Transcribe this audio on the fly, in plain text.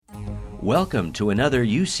Welcome to another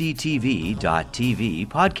UCTV.tv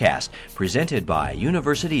podcast presented by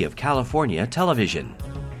University of California Television.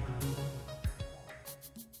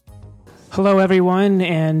 Hello, everyone,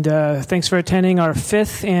 and thanks for attending our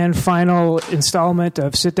fifth and final installment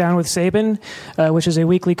of Sit Down with Sabin, which is a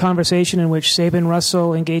weekly conversation in which Sabin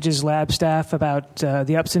Russell engages lab staff about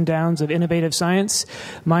the ups and downs of innovative science.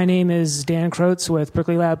 My name is Dan Croats with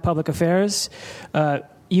Berkeley Lab Public Affairs.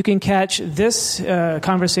 You can catch this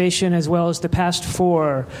conversation as well as the past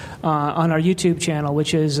four on our YouTube channel,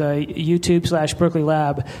 which is YouTube/Berkeley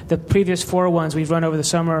Lab. The previous four ones we've run over the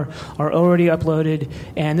summer are already uploaded,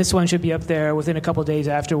 and this one should be up there within a couple days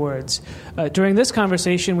afterwards. During this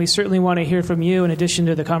conversation, we certainly want to hear from you in addition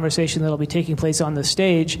to the conversation that will be taking place on the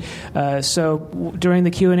stage. So during the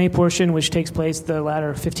Q&A portion, which takes place the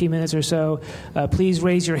latter 15 minutes or so, please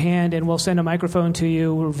raise your hand and we'll send a microphone to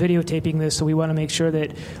you. We're videotaping this, so we want to make sure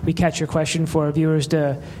that we catch your question for our viewers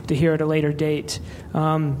to hear at a later date.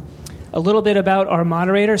 A little bit about our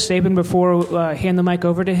moderator, Sabin, before I hand the mic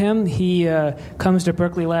over to him. He came to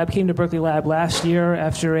Berkeley Lab last year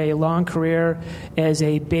after a long career as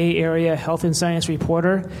a Bay Area health and science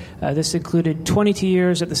reporter. This included 22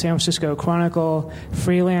 years at the San Francisco Chronicle,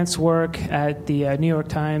 freelance work at the New York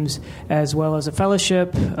Times, as well as a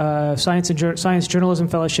fellowship, science journalism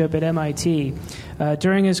fellowship at MIT.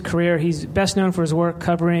 During his career, he's best known for his work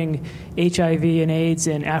covering HIV and AIDS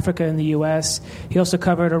in Africa and the U.S. He also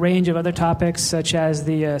covered a range of other topics, such as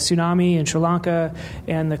the tsunami in Sri Lanka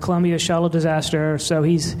and the Columbia shuttle disaster. So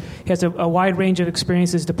he has a wide range of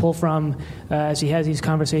experiences to pull from as he has these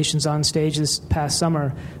conversations on stage this past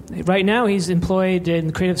summer. Right now, he's employed in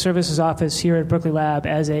the Creative Services Office here at Berkeley Lab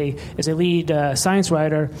as a lead science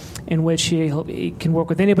writer, in which he can work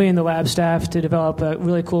with anybody in the lab staff to develop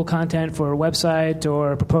really cool content for a website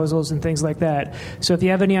or proposals and things like that. So if you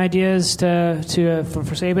have any ideas for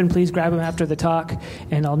Sabin, please grab them after the talk,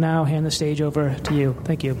 and I'll now hand the stage over to you.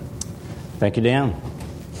 Thank you. Thank you, Dan.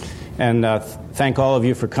 And thank all of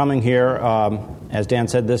you for coming here. As Dan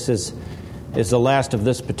said, this is the last of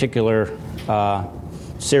this particular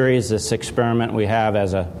series, this experiment we have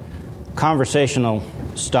as a conversational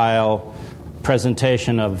style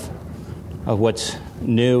presentation of what's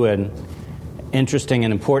new and interesting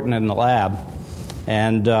and important in the lab.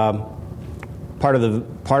 And part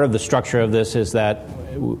of the structure of this is that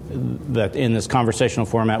in this conversational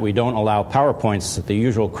format we don't allow PowerPoints, the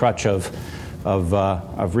usual crutch of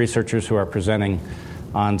researchers who are presenting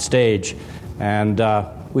on stage. And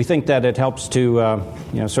we think that it helps to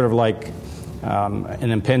sort of like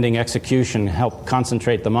an impending execution, help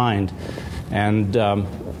concentrate the mind. And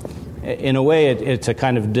in a way, it's a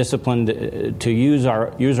kind of discipline to use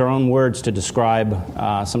our own words to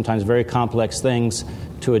describe sometimes very complex things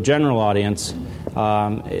to a general audience.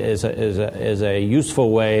 Is a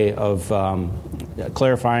useful way of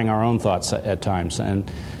clarifying our own thoughts at times.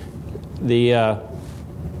 And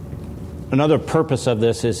another purpose of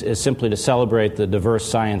this is simply to celebrate the diverse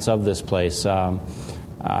science of this place. I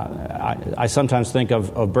sometimes think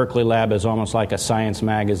of Berkeley Lab as almost like a science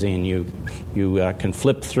magazine. You can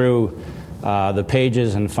flip through the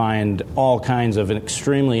pages and find all kinds of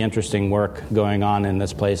extremely interesting work going on in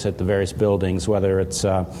this place at the various buildings, whether it's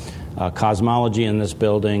cosmology in this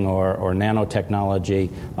building or nanotechnology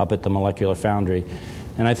up at the Molecular Foundry.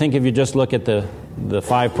 And I think if you just look at the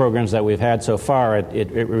 5 programs that we've had so far,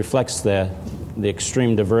 it reflects the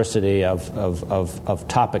extreme diversity of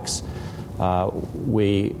topics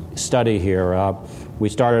we study here. We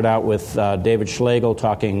started out with David Schlegel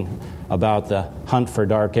talking about the hunt for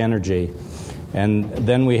dark energy. And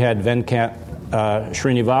then we had Venkat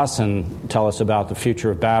Srinivasan tell us about the future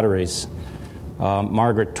of batteries.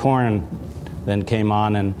 Margaret Torn then came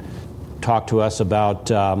on and talked to us about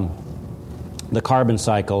the carbon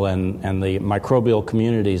cycle and the microbial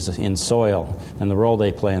communities in soil and the role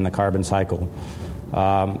they play in the carbon cycle.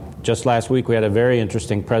 Just last week we had a very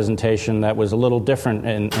interesting presentation that was a little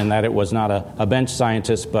different in that it was not a bench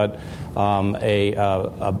scientist, but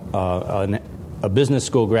a business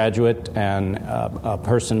school graduate and a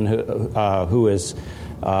person who is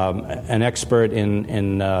an expert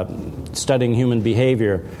in studying human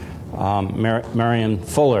behavior, Marion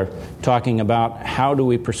Fuller, talking about how do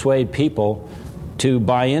we persuade people to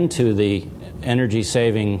buy into the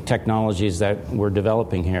energy-saving technologies that we're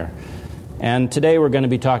developing here. And today we're going to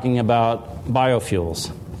be talking about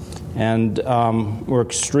biofuels. And we're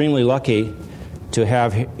extremely lucky to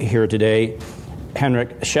have here today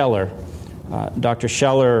Henrik Scheller. Dr.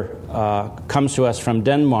 Scheller comes to us from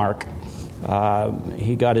Denmark.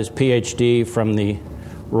 He got his PhD from the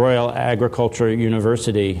Royal Agricultural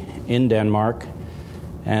University in Denmark.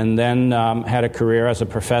 and then had a career as a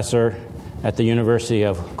professor at the University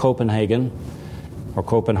of Copenhagen,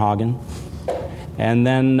 and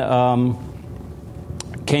then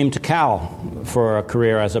came to Cal for a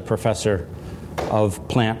career as a professor of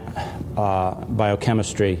plant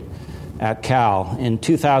biochemistry at Cal. In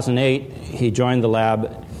 2008, he joined the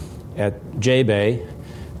lab at J-Bay,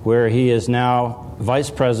 where he is now vice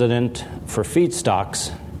president for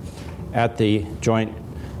feedstocks at the Joint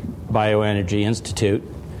Bioenergy Institute.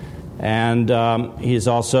 And he's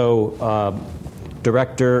also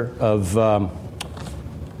director of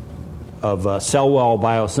cell wall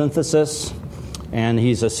biosynthesis, and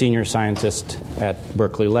he's a senior scientist at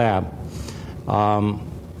Berkeley Lab.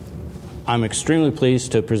 I'm extremely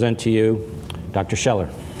pleased to present to you Dr. Scheller.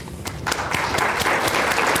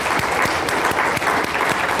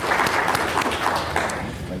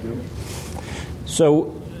 Thank you.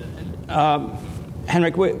 So,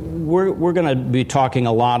 Henrik, we're going to be talking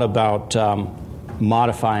a lot about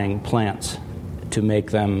modifying plants to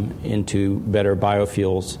make them into better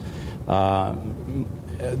biofuels.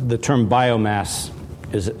 The term biomass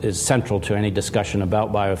is central to any discussion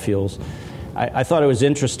about biofuels. I thought it was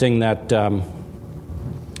interesting that some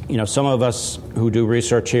of us who do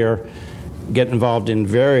research here get involved in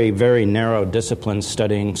very, very narrow disciplines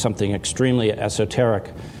studying something extremely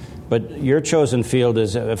esoteric. But your chosen field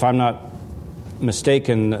is, if I'm not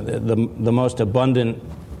mistaken, the most abundant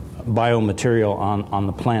biomaterial on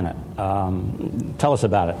the planet. Tell us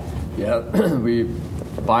about it. Yeah,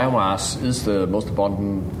 biomass is the most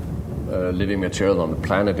abundant living material on the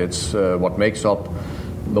planet. It's what makes up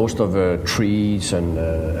most of the trees and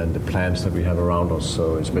the plants that we have around us,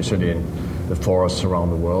 so especially in the forests around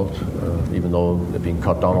the world. Even though they're being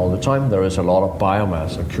cut down all the time, there is a lot of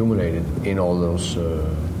biomass accumulated in all those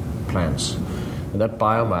plants. And that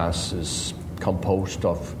biomass is composed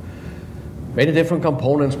of many different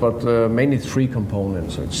components, but mainly three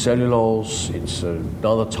components. It's cellulose, it's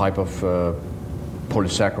another type of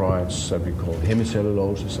polysaccharides that we call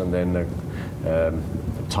hemicelluloses, and then a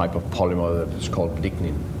type of polymer that is called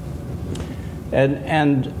lignin.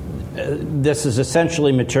 And this is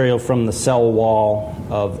essentially material from the cell wall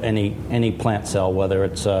of any plant cell, whether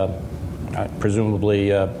it's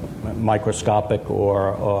presumably microscopic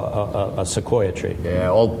or a sequoia tree. Yeah,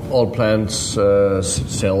 all plants'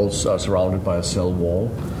 cells are surrounded by a cell wall,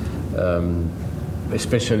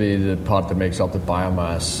 especially the part that makes up the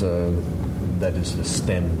biomass, that is the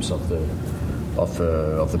stems of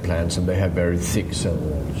the plants, and they have very thick cell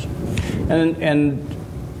walls. And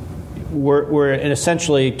we're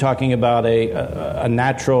essentially talking about a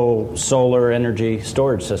natural solar energy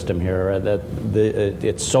storage system here.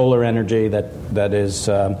 It's solar energy that is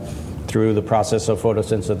through the process of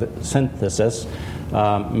photosynthesis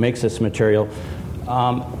makes this material,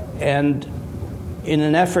 and in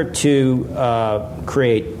an effort to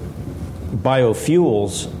create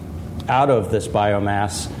biofuels out of this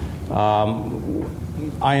biomass,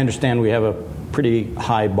 I understand we have a pretty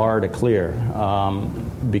high bar to clear.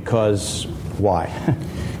 Because why?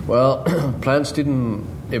 Well, plants didn't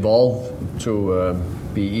evolve to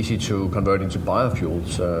be easy to convert into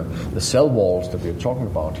biofuels. The cell walls that we're talking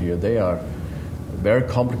about here, they are very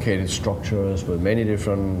complicated structures with many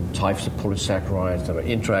different types of polysaccharides that are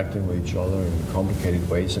interacting with each other in complicated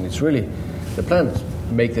ways. And it's really, the plants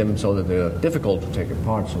make them so that they're difficult to take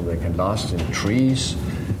apart, so they can last in trees.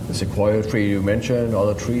 The sequoia tree you mentioned,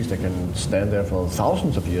 other trees that can stand there for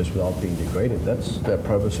thousands of years without being degraded. That's their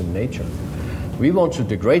purpose in nature. We want to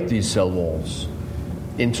degrade these cell walls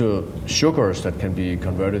into sugars that can be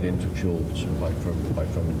converted into fuels by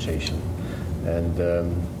fermentation. And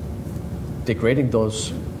degrading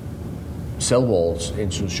those cell walls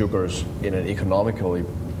into sugars in an economically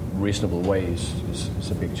reasonable way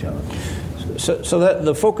is a big challenge. So that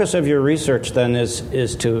the focus of your research then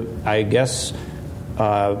is to, I guess,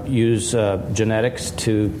 use genetics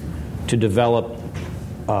to develop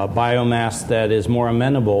biomass that is more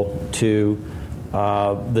amenable to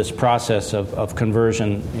this process of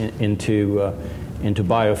conversion into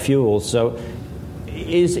biofuels. So,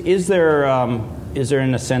 is there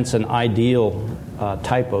in a sense an ideal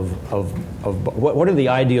type of what are the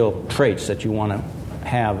ideal traits that you want to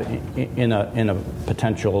have in a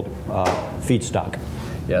potential feedstock?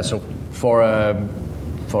 Yeah. So for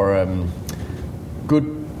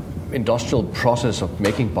good industrial process of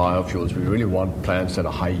making biofuels, we really want plants that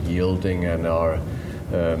are high yielding and are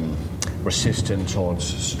resistant towards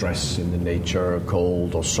stress in the nature,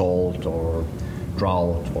 cold or salt or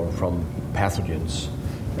drought or from pathogens.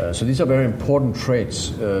 So these are very important traits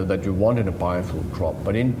that you want in a biofuel crop.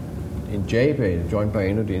 But in J-Bay, the Joint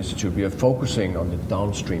Bioenergy Institute, we are focusing on the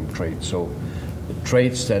downstream traits. So the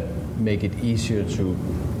traits that make it easier to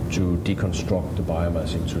deconstruct the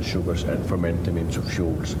biomass into sugars and ferment them into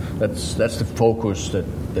fuels. That's the focus that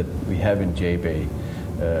we have in J-Bay,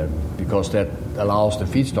 because that allows the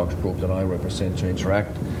feedstocks group that I represent to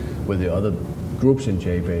interact with the other groups in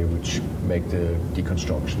J-Bay, which make the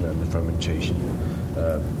deconstruction and the fermentation.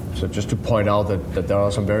 So just to point out that there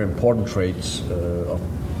are some very important traits of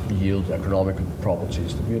yield, economic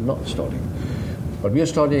properties that we are not studying. But we are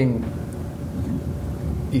studying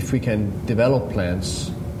if we can develop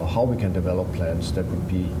plants, or how we can develop plants that would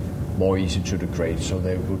be more easy to degrade, so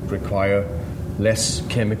they would require less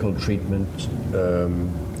chemical treatment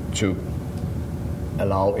to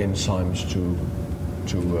allow enzymes to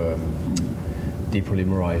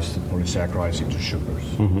depolymerize the polysaccharides into sugars,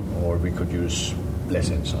 or we could use less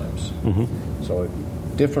enzymes. So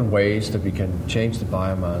different ways that we can change the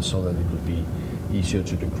biomass so that it would be easier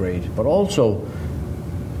to degrade, but also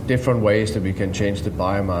different ways that we can change the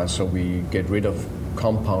biomass so we get rid of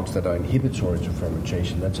compounds that are inhibitory to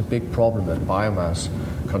fermentation. That's a big problem, that biomass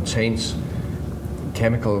contains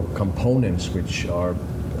chemical components which are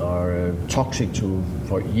toxic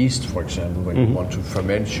for yeast, for example, when you want to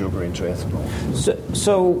ferment sugar into ethanol.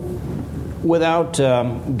 So without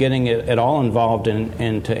getting at all involved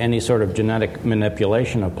into any sort of genetic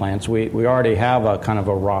manipulation of plants, we already have a kind of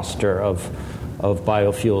a roster of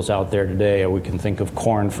biofuels out there today. We can think of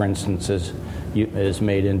corn, for instance, is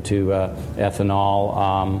made into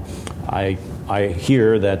ethanol. I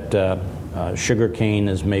hear that sugarcane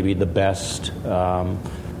is maybe the best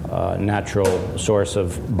natural source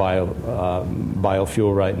of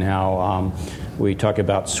biofuel right now. We talk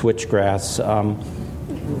about switchgrass.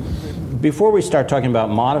 Before we start talking about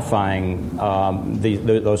modifying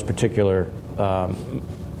those particular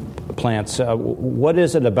plants, what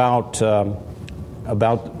is it about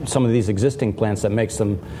some of these existing plants that makes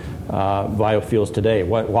them biofuels today?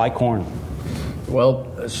 Why corn?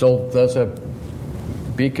 Well, so there's a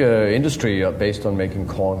big industry based on making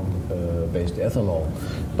corn-based ethanol.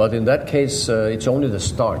 But in that case, it's only the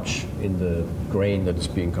starch in the grain that is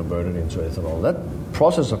being converted into ethanol. That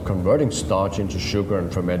process of converting starch into sugar and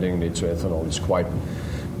fermenting it into ethanol is quite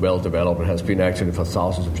well developed. It has been actually for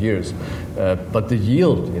thousands of years. But the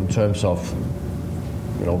yield in terms of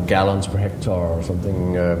gallons per hectare or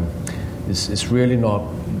something is really not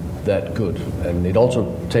that good. And it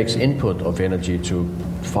also takes input of energy to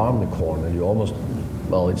farm the corn, and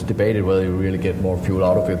it's debated whether you really get more fuel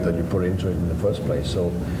out of it than you put into it in the first place.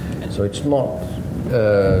 So it's not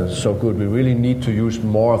so good. We really need to use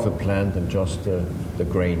more of the plant than just the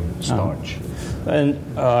grain starch. And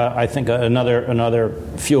I think another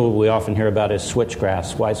fuel we often hear about is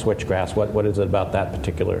switchgrass. Why switchgrass? What is it about that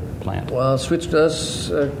particular plant? Well,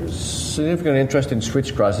 there's significant interest in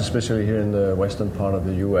switchgrass, especially here in the western part of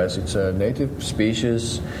the U.S. It's a native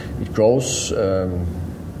species. It grows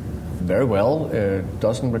very well. It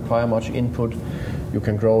doesn't require much input. You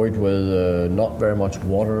can grow it with not very much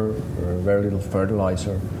water, very little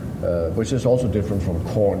fertilizer, which is also different from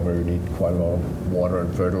corn, where you need quite a lot of water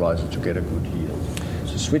and fertilizer to get a good yield.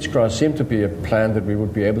 So switchgrass seemed to be a plant that we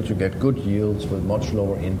would be able to get good yields with much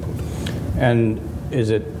lower input. And is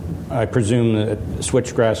it, I presume that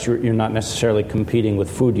switchgrass, you're not necessarily competing with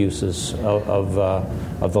food uses of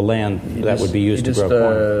the land that would be used to grow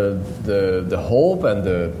corn? The hope and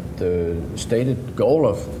the stated goal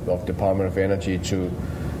of Department of Energy to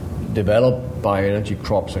develop bioenergy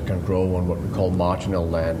crops that can grow on what we call marginal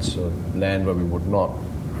land, so land where we would not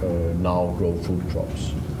now grow food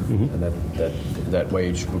crops. And that way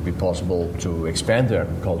it would be possible to expand the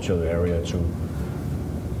agricultural area to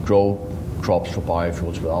grow crops for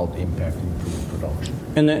biofuels without impacting food production.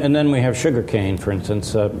 And then we have sugarcane, for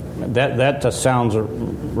instance. That just sounds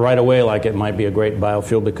right away like it might be a great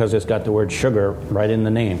biofuel because it's got the word sugar right in the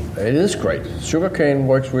name. It is great. Sugarcane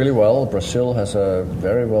works really well. Brazil has a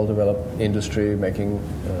very well-developed industry making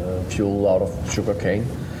fuel out of sugarcane.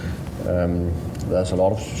 There's a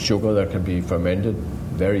lot of sugar that can be fermented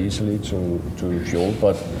very easily to fuel,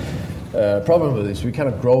 but problem with this, we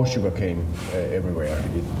cannot grow sugarcane everywhere.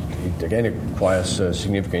 It again, it requires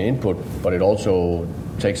significant input, but it also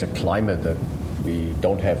takes a climate that we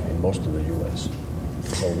don't have in most of the U.S.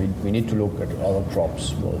 So we need to look at other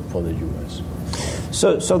crops for the U.S.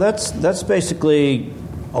 So that's basically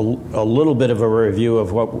a little bit of a review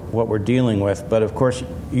of what we're dealing with. But of course,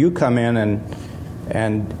 you come in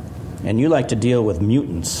and you like to deal with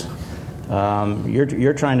mutants.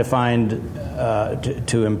 You're trying to find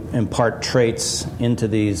to impart traits into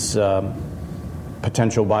these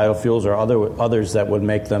potential biofuels or others that would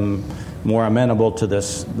make them more amenable to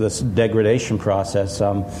this degradation process.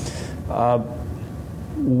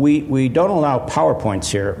 we don't allow PowerPoints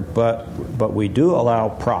here, but we do allow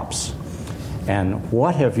props. And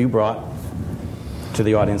what have you brought to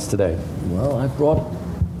the audience today? Well, I brought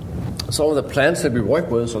some of the plants that we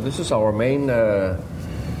work with. So this is our main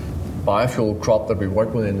biofuel crop that we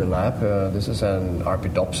work with in the lab. This is an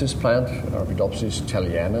Arabidopsis plant, Arabidopsis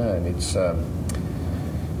thaliana, and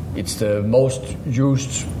it's the most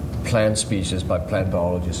used plant species by plant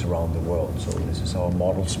biologists around the world. So this is our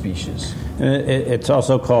model species. It's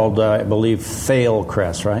also called, I believe, thale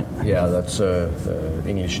cress, right? Yeah, that's the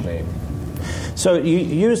English name. So you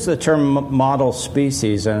use the term model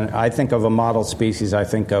species, and I think of a model species, I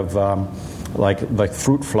think of like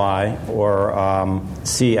fruit fly or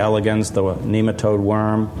C. elegans, the nematode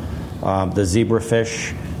worm, the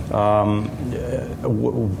zebrafish.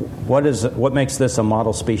 What makes this a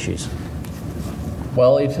model species?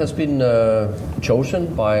 Well, it has been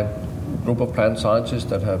chosen by a group of plant scientists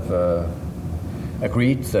that have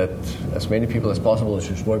agreed that as many people as possible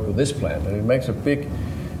should work with this plant. And it makes a big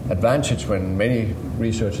advantage when many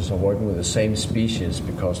researchers are working with the same species,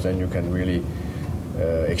 because then you can really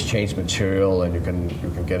exchange material and you can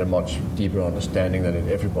get a much deeper understanding that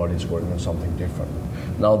everybody is working on something different.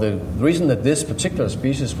 Now, the reason that this particular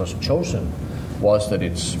species was chosen was that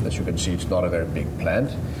it's, as you can see, it's not a very big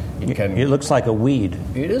plant. It looks like a weed.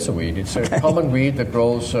 It is a weed. It's a common weed that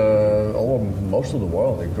grows over most of the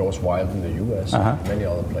world. It grows wild in the U.S. and many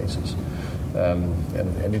other places.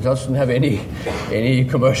 And it doesn't have any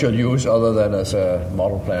commercial use other than as a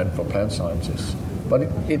model plant for plant scientists. But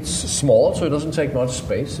it's small, so it doesn't take much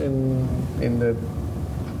space in the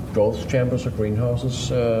growth chambers or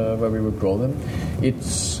greenhouses where we would grow them.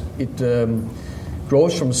 It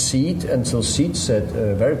grows from seed until seed set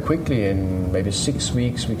very quickly. In maybe 6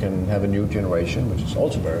 weeks we can have a new generation, which is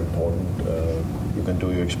also very important. You can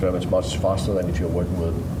do your experiments much faster than if you're working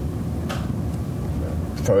with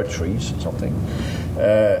fir trees or something.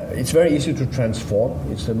 It's very easy to transform.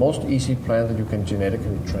 It's the most easy plant that you can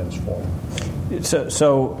genetically transform.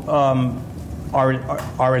 So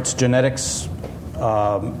are its genetics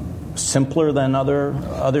simpler than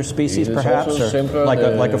other species, perhaps, or simpler,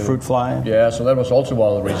 like a fruit fly? Yeah, so that was also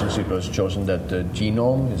one of the reasons it was chosen, that the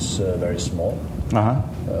genome is very small.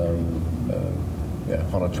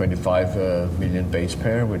 125 million base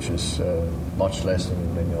pair, which is much less than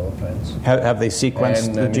in many other plants. Have they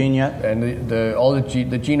sequenced the gene yet? And the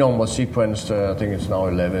genome was sequenced, I think it's now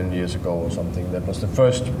 11 years ago or something. That was the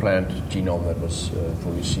first plant genome that was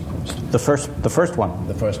fully sequenced. The first one?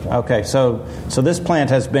 The first one. Okay, so this plant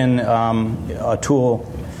has been a tool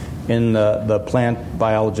in the plant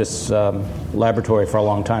biologist's laboratory for a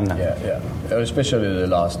long time now. Yeah, especially the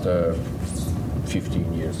last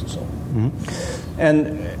 15 years or so. Mm-hmm.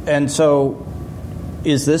 And so,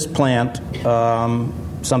 is this plant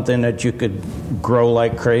something that you could grow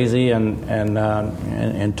like crazy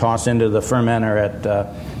and toss into the fermenter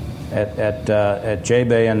at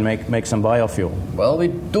J-Bay and make some biofuel? Well, we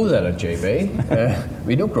do that at J-Bay.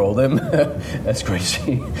 We do grow them as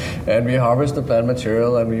crazy, and we harvest the plant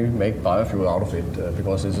material and we make biofuel out of it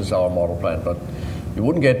because this is our model plant. But you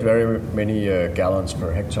wouldn't get very many gallons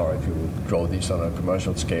per hectare if you would grow these on a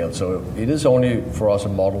commercial scale. So it is only for us a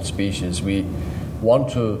model species. We want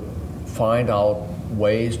to find out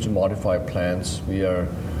ways to modify plants. We are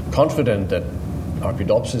confident that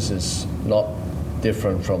Arabidopsis is not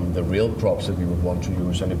different from the real crops that we would want to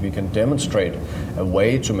use. And if we can demonstrate a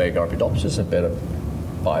way to make Arabidopsis a better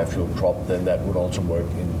biofuel crop, then that would also work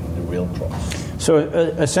in the real crops. So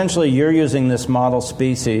essentially you're using this model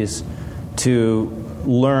species to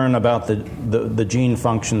learn about the gene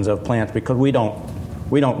functions of plants, because we don't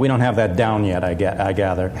have that down yet. I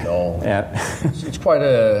gather. No, it's quite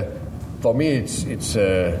for me. It's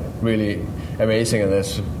really amazing, and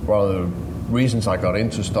that's one of the reasons I got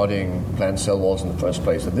into studying plant cell walls in the first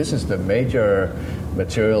place. That this is the major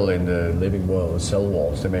material in the living world. The cell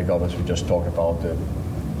walls, they make up, as we just talked about, the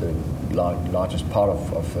largest part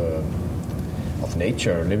of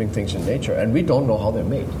nature, living things in nature, and we don't know how they're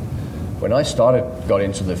made. When I got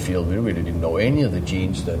into the field, we really didn't know any of the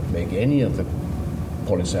genes that make any of the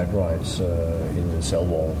polysaccharides in the cell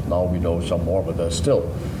wall. Now we know some more, but there's still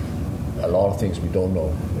a lot of things we don't know.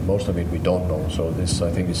 And most of it we don't know. So this,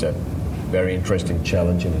 I think, is a very interesting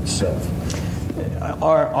challenge in itself.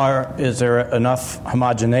 Is there enough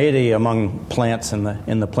homogeneity among plants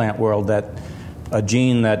in the plant world that a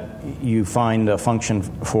gene that you find a function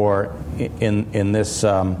for in this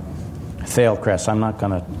thale cress? I'm not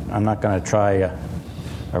gonna try a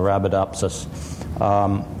Arabidopsis.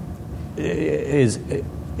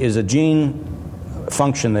 Is a gene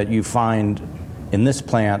function that you find in this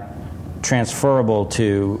plant transferable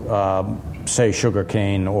to say,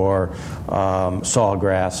 sugarcane or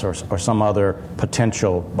sawgrass or some other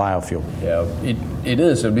potential biofuel? Yeah, it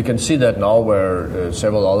is, and we can see that now where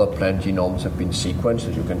several other plant genomes have been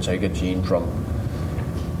sequenced. You can take a gene from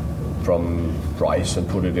rice and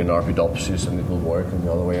put it in Arabidopsis and it will work, and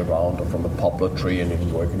the other way around, or from a poplar tree and it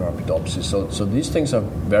will work in Arabidopsis. So these things are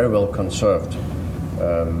very well conserved.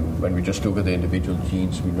 When we just look at the individual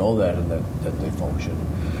genes, we know that and that they function.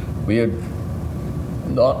 We are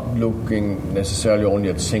not looking necessarily only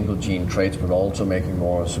at single gene traits, but also making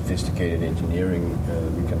more sophisticated engineering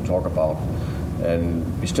we can talk about. And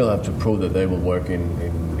we still have to prove that they will work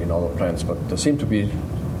in other plants, but there seems to be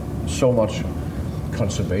so much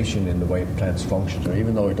conservation in the way plants function. So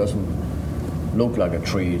even though it doesn't look like a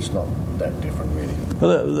tree, it's not that different really.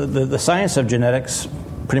 Well, the science of genetics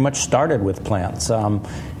pretty much started with plants, and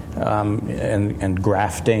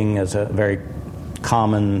grafting is a very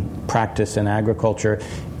common practice in agriculture.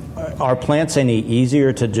 Are plants any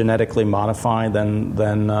easier to genetically modify than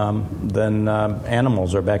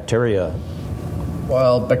animals or bacteria?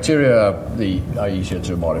 Well, bacteria are easier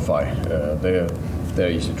to modify. They're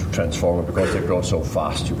easy to transform because they grow so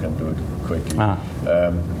fast. You can do it quickly.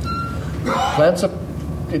 Plants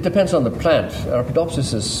it depends on the plant.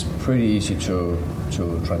 Arabidopsis is pretty easy to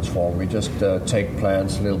transform. We just take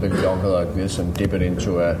plants a little bit younger like this and dip it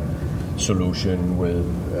into a solution with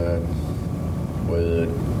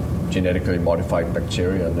genetically modified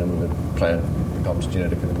bacteria, and then the plant becomes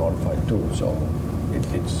genetically modified too. So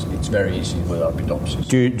it's very easy with Arabidopsis.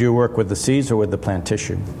 Do you work with the seeds or with the plant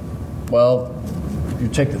tissue? Well, you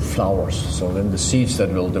take the flowers, so then the seeds that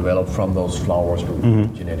will develop from those flowers will be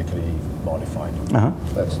genetically modified.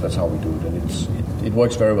 That's how we do it, and it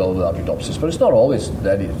works very well with Arabidopsis. But it's not always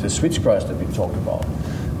that easy. The switchgrass that we talked about,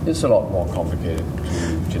 it's a lot more complicated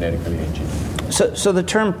to genetically engineer. So the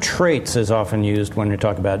term traits is often used when you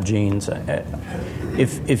talk about genes.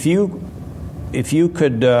 If you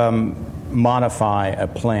could modify a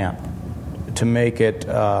plant to make it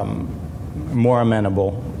more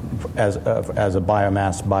amenable as a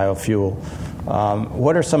biomass biofuel,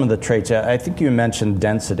 what are some of the traits? I think you mentioned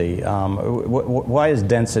density. Why is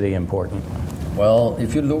density important? Well,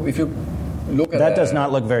 if you look at that, does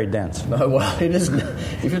not look very dense. No, well, it isn't.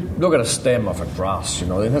 If you look at a stem of a grass,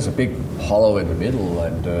 it has a big hollow in the middle,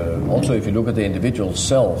 and also if you look at the individual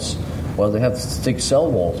cells, well, they have thick cell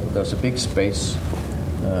walls, but there's a big space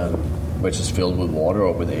which is filled with water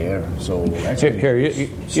or with air. So actually, here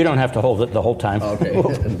you don't have to hold it the whole time. Okay,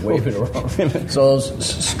 and wave it around. So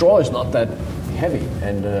straw is not that heavy,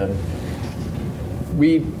 and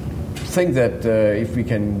we think that if we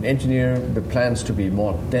can engineer the plants to be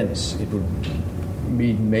more dense, it would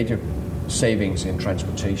mean major savings in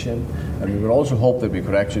transportation, and we would also hope that we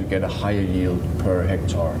could actually get a higher yield per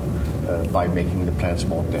hectare by making the plants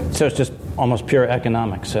more dense. So it's just almost pure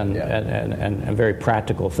economics and very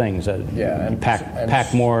practical things. And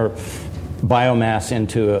pack more biomass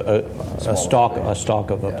into a stalk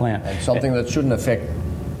of a plant, and something that shouldn't affect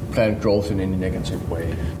plant growth in any negative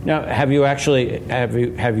way. Now, have you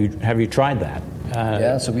tried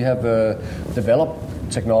that? So we have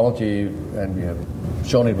developed technology, and we have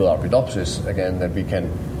shown it with Arabidopsis again that we can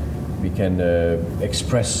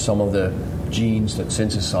express some of the genes that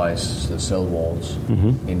synthesize the cell walls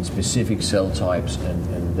in specific cell types,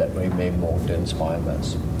 and that way make more dense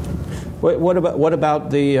biomass. What about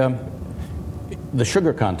the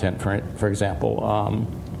sugar content, for example?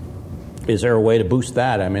 Is there a way to boost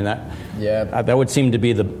that? I mean, that would seem to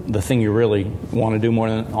be the thing you really want to do more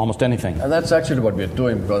than almost anything. And that's actually what we're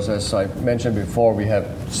doing, because as I mentioned before, we have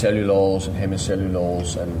cellulose and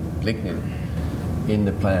hemicellulose and lignin in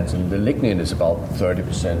the plants, and the lignin is about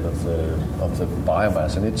 30% of the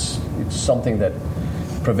biomass, and it's something that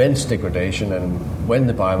prevents degradation. And when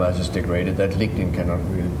the biomass is degraded, that lignin cannot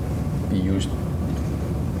really be used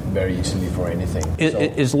very easily for anything.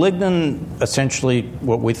 Is lignin essentially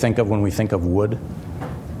what we think of when we think of wood?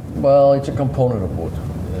 Well, it's a component of wood.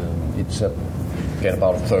 It's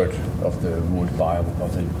about a third of the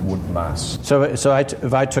wood mass. So if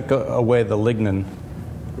I took away the lignin,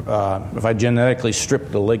 if I genetically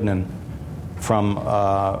stripped the lignin from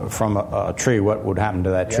a tree, what would happen to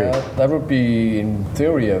that tree? Yeah, that would be, in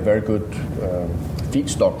theory, a very good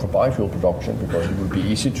feedstock for biofuel production, because it would be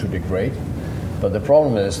easy to degrade. But the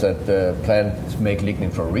problem is that plants make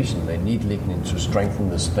lignin for a reason. They need lignin to strengthen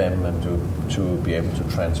the stem and to be able to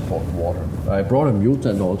transport water. I brought a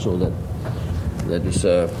mutant also that is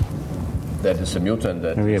a mutant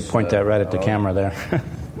that. Maybe you point that right at the camera there.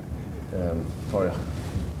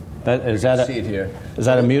 Is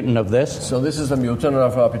that a mutant of this? So this is a mutant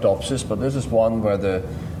of Arabidopsis, but this is one where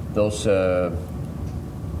those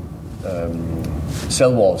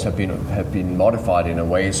cell walls have been modified in a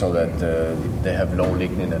way so that they have low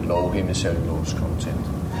lignin and low hemicellulose content.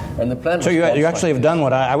 And the plant. So you actually have done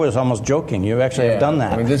what I was almost joking. You actually have done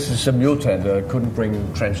that. I mean, this is a mutant. I couldn't bring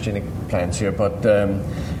transgenic plants here, but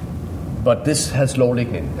this has low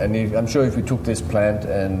lignin. And I'm sure if we took this plant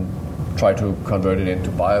and tried to convert it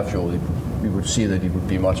into biofuel, we would see that it would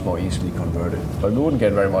be much more easily converted. But we wouldn't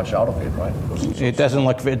get very much out of it, right? It doesn't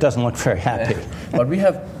look very happy. But we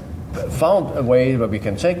have found a way where we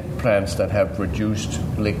can take plants that have reduced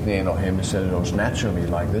lignin or hemicellulose naturally,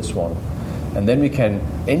 like this one, and then we can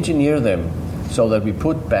engineer them so that we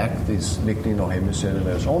put back this lignin or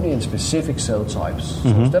hemicellulose only in specific cell types. So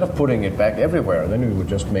instead of putting it back everywhere, then we would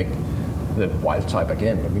just make the wild type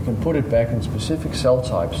again. But we can put it back in specific cell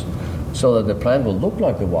types so that the plant will look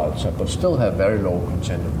like the wild type but still have very low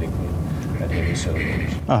content of lignin and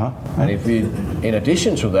hemicellulose. And if we, in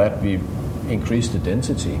addition to that, we increase the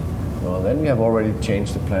density, well, then we have already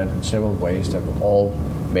changed the plant in several ways that will all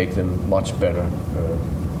make them much better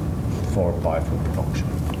for biofuel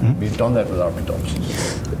production. We've done that with our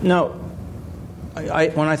Pedopsis. Now,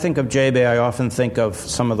 when I think of JBay, I often think of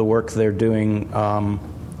some of the work they're doing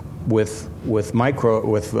with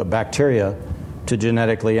bacteria to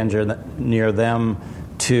genetically engineer them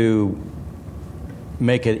to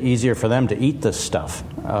make it easier for them to eat this stuff,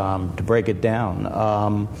 to break it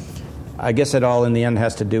down. I guess it all in the end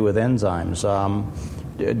has to do with enzymes.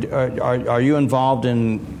 Are you involved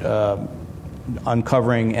in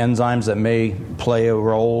uncovering enzymes that may play a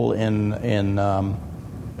role in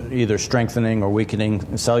either strengthening or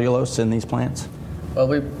weakening cellulose in these plants? Well,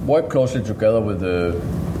 we work closely together with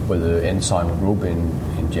the enzyme group in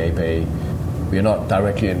JBay. We are not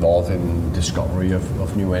directly involved in discovery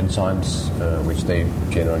of new enzymes, which they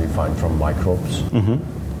generally find from microbes.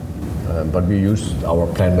 But we use our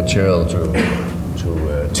plant material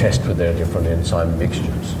to test with their different enzyme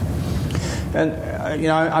mixtures. And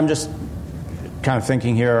I'm just kind of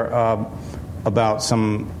thinking here about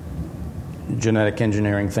some genetic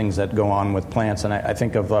engineering things that go on with plants, and I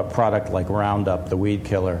think of a product like Roundup, the weed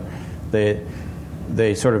killer.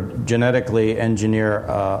 They sort of genetically engineer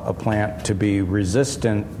a plant to be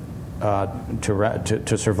resistant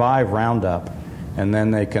to survive Roundup, and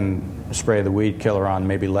then they can spray the weed killer on,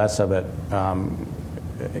 maybe less of it,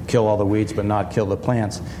 kill all the weeds but not kill the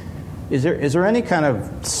plants. Is there any kind of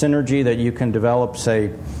synergy that you can develop,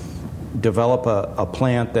 say, develop a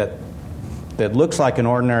plant that looks like an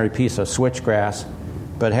ordinary piece of switchgrass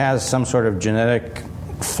but has some sort of genetic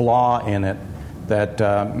flaw in it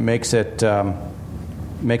that makes it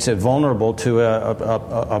vulnerable to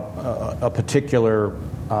a particular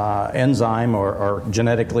enzyme or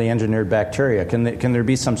genetically engineered bacteria? Can there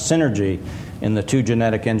be some synergy in the two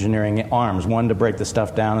genetic engineering arms, one to break the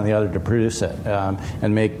stuff down and the other to produce it,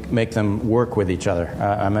 and make them work with each other?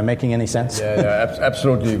 Am I making any sense? Yeah,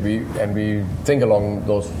 absolutely. We think along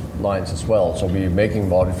those lines as well. So we're making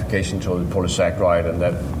modification to the polysaccharide, and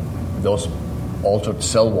that those altered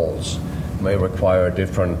cell walls may require a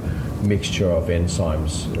different mixture of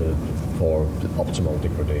enzymes for the optimal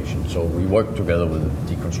degradation. So we work together with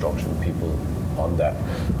the deconstruction people on that.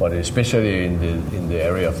 But especially in the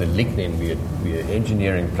area of the lignin, we are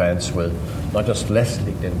engineering plants with not just less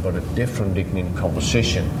lignin, but a different lignin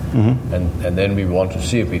composition. And then we want to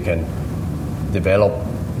see if we can develop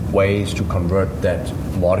ways to convert that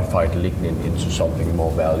modified lignin into something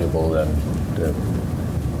more valuable than the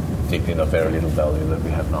lignin of very little value that we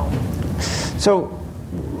have now. So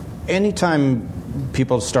anytime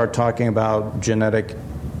people start talking about genetic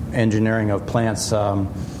engineering of plants,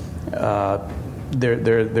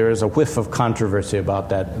 there is a whiff of controversy about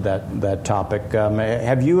that topic.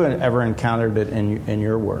 Have you ever encountered it in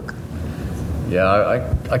your work?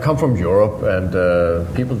 Yeah, I come from Europe, and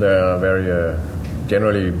people there are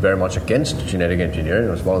generally very much against genetic engineering.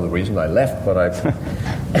 It was one of the reasons I left, but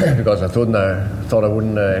because I thought I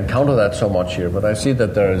wouldn't encounter that so much here. But I see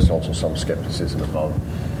that there is also some skepticism about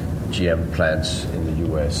GM plants in the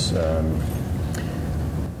U.S.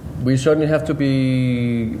 We certainly have to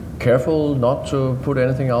be careful not to put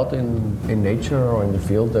anything out in nature or in the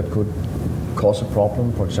field that could cause a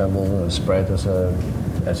problem. For example, spread as a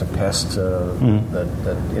pest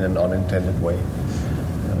that in an unintended way.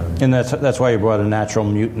 And that's why you brought a natural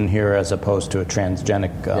mutant here as opposed to a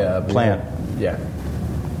transgenic plant.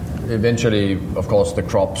 Eventually, of course, the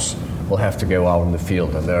crops will have to go out in the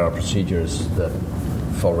field, and there are procedures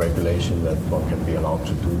for regulation that one can be allowed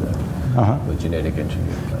to do that with genetic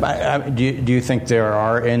engineering. Do you think there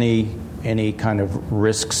are any kind of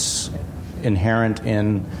risks inherent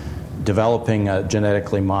in developing a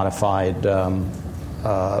genetically modified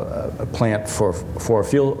a plant for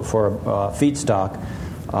fuel for feedstock,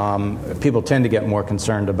 people tend to get more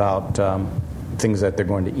concerned about things that they're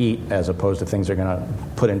going to eat as opposed to things they're going to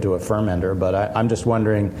put into a fermenter. But I'm just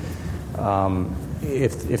wondering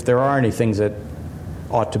if there are any things that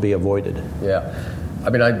ought to be avoided. Yeah, I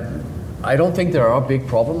mean, I don't think there are big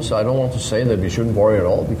problems. I don't want to say that we shouldn't worry at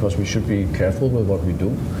all, because we should be careful with what we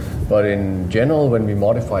do. But in general, when we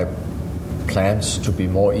modify plants to be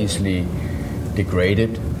more easily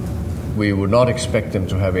degraded, we would not expect them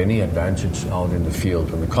to have any advantage out in the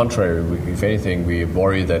field. On the contrary, if anything, we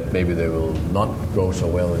worry that maybe they will not grow so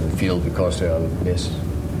well in the field because they are less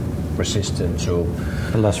resistant to...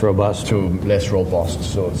 Less robust. So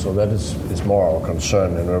that is more our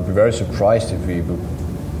concern. And we'll be very surprised if we would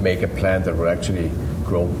make a plant that would actually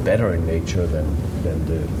grow better in nature than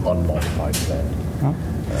the unmodified plant. Huh?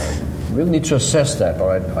 We'll need to assess that,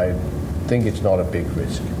 but I think it's not a big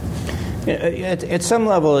risk. At some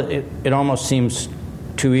level, it almost seems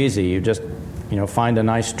too easy. You just find a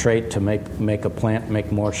nice trait to make a plant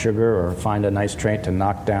make more sugar, or find a nice trait to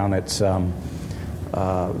knock down its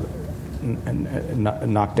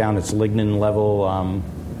lignin level.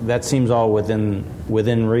 That seems all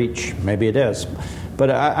within reach. Maybe it is, but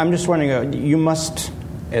I'm just wondering. You must,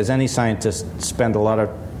 as any scientist, spend a lot of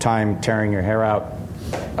time tearing your hair out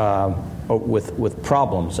with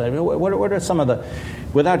problems. I mean, what are some of the,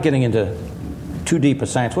 without getting into too deep a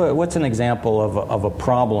science, what's an example of a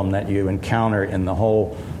problem that you encounter in the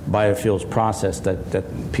whole biofuels process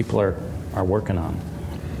that people are working on?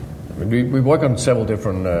 We work on several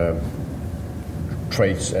different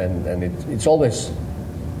traits, and it's always,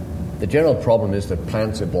 the general problem is that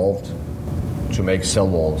plants evolved to make cell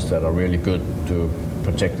walls that are really good to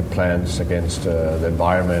protect the plants against the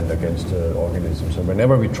environment, against organisms. So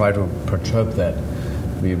whenever we try to perturb that,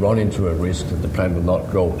 we run into a risk that the plant will not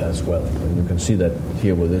grow as well. And you can see that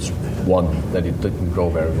here with this one, that it didn't grow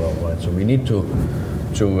very well, right? So we need to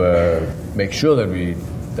make sure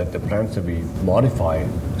that the plants that we modify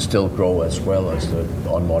still grow as well as the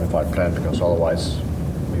unmodified plant, because otherwise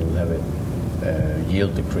we will have a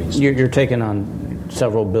yield decrease. You're taking on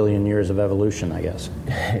several billion years of evolution, I guess.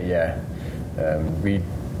 Yeah. We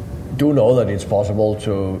do know that it's possible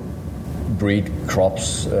to breed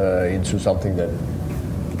crops into something that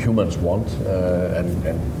humans want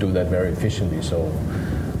and do that very efficiently. So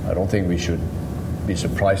I don't think we should be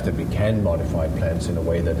surprised that we can modify plants in a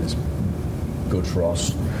way that is good for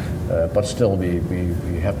us. But still,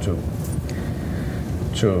 we have to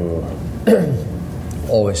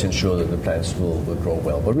always ensure that the plants will grow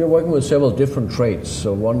well. But we are working with several different traits.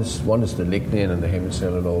 So one is the lignin and the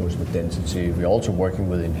hemicellulose, the density. We're also working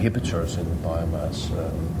with inhibitors in biomass,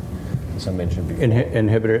 as I mentioned before.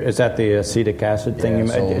 Inhibitor, is that the acetic acid thing?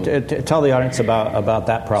 Yeah, tell the audience about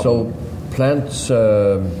that problem. So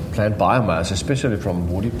plant biomass, especially from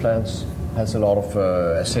woody plants, has a lot of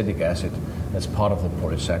acetic acid. That's part of the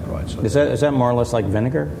polysaccharide. So is that more or less like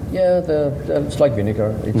vinegar? Yeah, it's like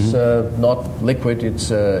vinegar. It's not liquid, it's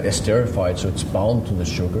esterified, so it's bound to the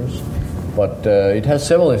sugars. But it has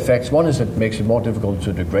several effects. One is it makes it more difficult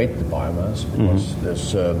to degrade the biomass, because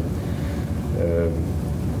there's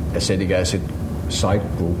acetic acid side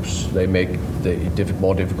groups. They make it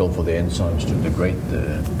more difficult for the enzymes to degrade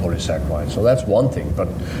the polysaccharide. So that's one thing. But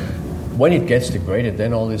when it gets degraded,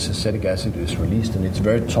 then all this acetic acid is released, and it's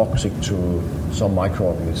very toxic to some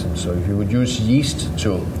microorganisms. So if you would use yeast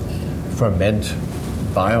to ferment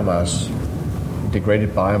biomass, degraded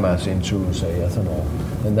biomass into, say, ethanol,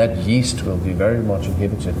 then that yeast will be very much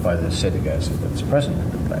inhibited by the acetic acid that's present in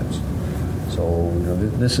the plants. So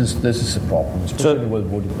this is a problem, especially with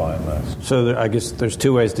woody biomass. So I guess there's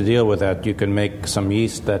two ways to deal with that. You can make some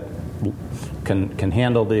yeast that can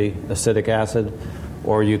handle the acetic acid,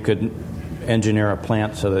 or you could engineer a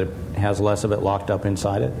plant so that it has less of it locked up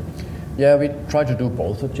inside it? Yeah, we try to do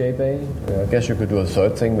both at J-Bay. I guess you could do a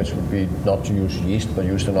third thing, which would be not to use yeast, but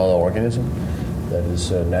use another organism that is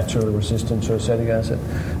naturally resistant to acetic acid.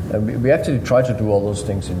 And we actually try to do all those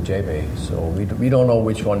things in J-Bay. So we don't know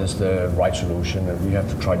which one is the right solution, and we have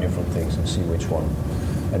to try different things and see which one.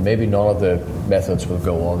 And maybe none of the methods will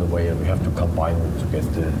go all the way, and we have to combine them to get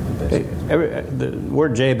the best. The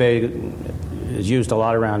word J-Bay is used a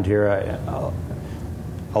lot around here.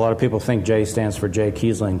 A lot of people think J stands for J.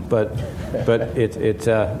 Kiesling, but it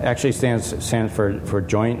actually stands for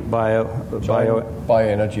Joint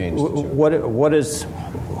Bioenergy Institute.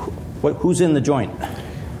 Who's in the joint?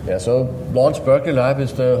 Yeah, so Berkeley Lab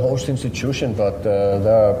is the host institution, but there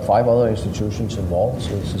are 5 other institutions involved.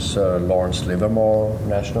 So this is Lawrence Livermore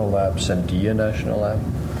National Lab, Sandia National Lab,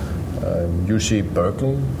 UC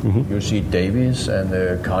Berkeley, UC Davis, and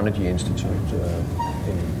the Carnegie Institute.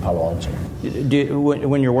 Palo Alto.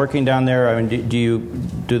 When you're working down there, I mean,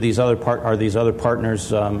 are these other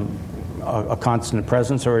partners a constant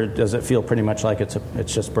presence, or does it feel pretty much like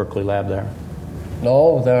it's just Berkeley Lab there?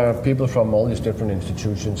 No, there are people from all these different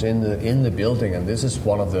institutions in the building, and this is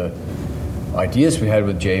one of the ideas we had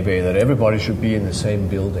with JBay, that everybody should be in the same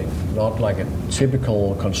building, not like a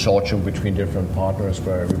typical consortium between different partners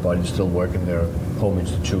where everybody's still working their home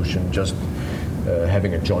institution, just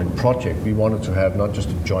having a joint project. We wanted to have not just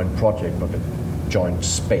a joint project, but a joint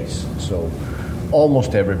space. So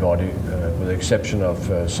almost everybody, with the exception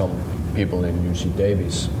of some people in UC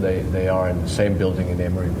Davis, they are in the same building in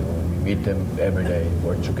Emeryville. We meet them every day,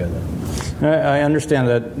 work together. I understand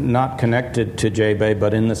that not connected to JBay,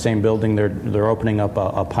 but in the same building, they're opening up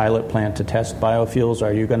a pilot plant to test biofuels.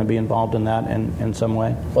 Are you going to be involved in that in some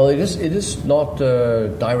way? Well, it is not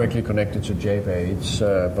directly connected to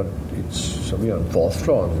JBay. But so we're on the 4th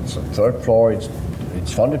floor, and it's on the 3rd floor.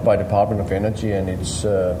 It's funded by Department of Energy, and it's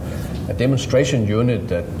a demonstration unit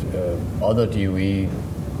that other DOE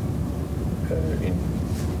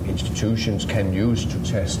institutions can use to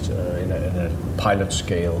test in a pilot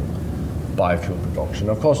scale biofuel production.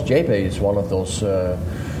 Of course, JBay is one of those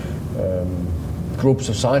groups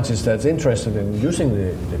of scientists that's interested in using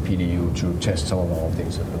the PDU to test some of our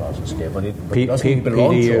things at a larger scale. But it doesn't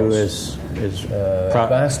belong to us. is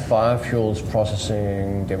Advanced Biofuels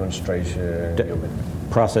Processing Demonstration Unit.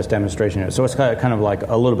 Process demonstration. So it's kind of like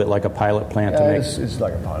a little bit like a pilot plant to make. It's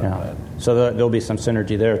like a pilot plant. So there'll be some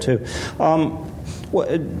synergy there too.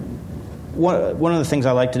 One of the things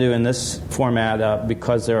I like to do in this format,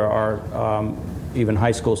 because there are even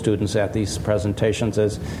high school students at these presentations,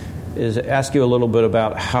 is ask you a little bit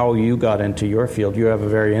about how you got into your field. You have a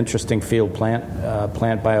very interesting field,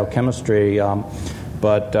 plant biochemistry.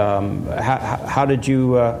 But how did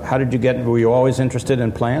you get? Were you always interested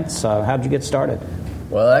in plants? How did you get started?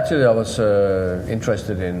 Well, actually, I was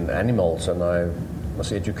interested in animals, and I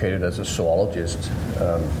was educated as a zoologist.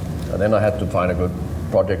 And then I had to find a good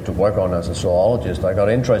project to work on as a zoologist. I got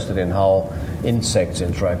interested in how insects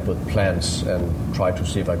interact with plants and tried to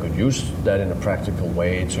see if I could use that in a practical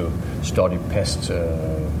way to study pest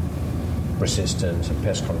resistance and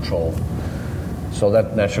pest control. So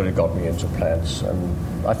that naturally got me into plants.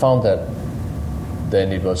 And I found that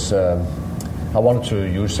then it was, I wanted to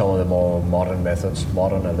use some of the more modern methods,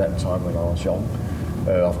 modern at that time when I was young,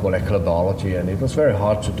 of molecular biology, and it was very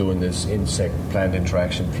hard to do in this insect-plant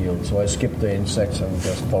interaction field. So I skipped the insects and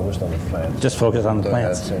just focused on the plants. Just focused on the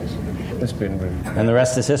plants. It's been really, and the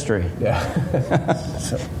rest is history. Yeah.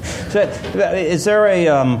 So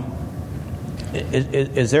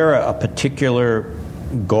is there a particular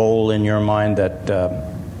goal in your mind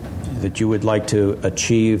that you would like to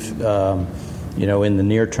achieve, in the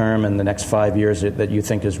near term, in the next 5 years, that you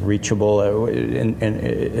think is reachable? And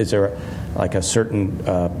is there like a certain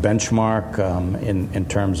benchmark in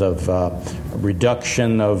terms of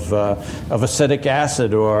reduction of acetic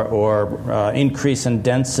acid or increase in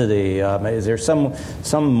density? Is there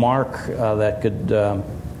some mark that could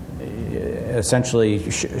essentially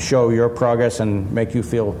show your progress and make you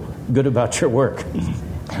feel good about your work?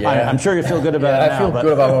 Yeah. I'm sure you feel good about it now. I feel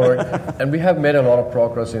good about my work. And we have made a lot of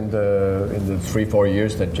progress in the 3-4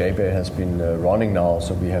 years that JBay has been running now.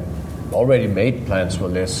 So we have already made plants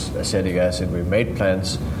with less acetic acid. We've made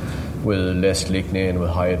plants with less lignin, with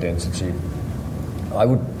higher density. I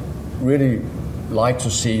would really like to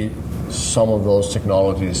see some of those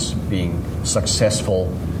technologies being successful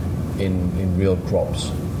in real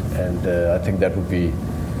crops. And I think that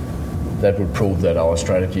would prove that our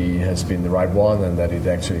strategy has been the right one and that it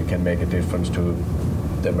actually can make a difference to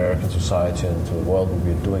the American society and to the world what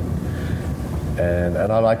we're doing. And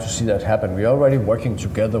I'd like to see that happen. We're already working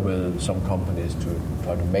together with some companies to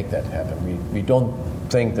try to make that happen. We don't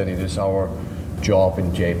think that it is our job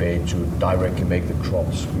in JBay to directly make the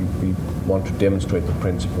crops. We want to demonstrate the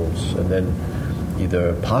principles and then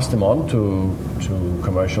either pass them on to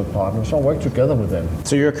commercial partners or work together with them.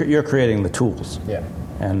 So you're creating the tools. Yeah.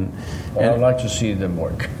 And I'd like to see them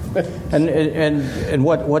work. and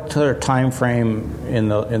what sort of time frame in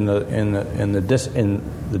the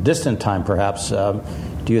distant time perhaps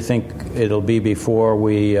do you think it'll be before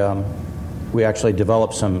we actually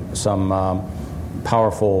develop some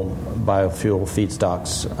powerful biofuel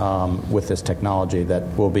feedstocks with this technology that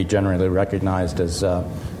will be generally recognized as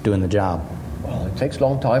doing the job? Well, it takes a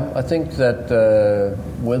long time. I think that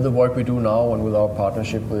with the work we do now and with our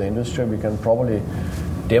partnership with the industry, we can probably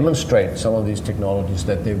demonstrate some of these technologies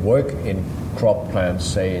that they work in crop plants,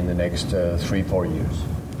 say, in the next 3-4 years.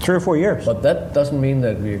 3 or 4 years. But that doesn't mean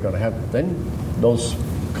that we're going to have then those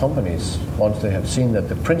companies, once they have seen that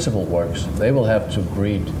the principle works, they will have to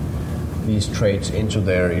breed these traits into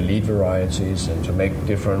their elite varieties and to make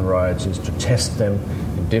different varieties, to test them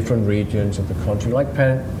in different regions of the country, like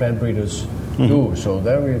plant breeders do. So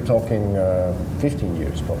there we're talking 15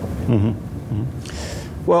 years probably.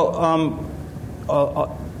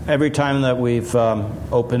 Well, every time that we've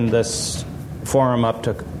opened this forum up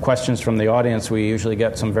to questions from the audience, we usually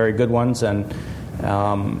get some very good ones. And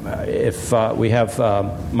if we have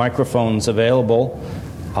microphones available,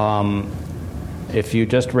 if you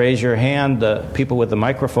just raise your hand, the people with the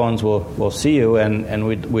microphones will see you, and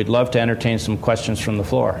we'd love to entertain some questions from the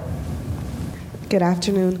floor. Good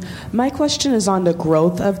afternoon. My question is on the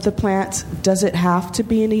growth of the plant. Does it have to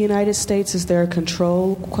be in the United States? Is there a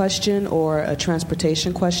control question or a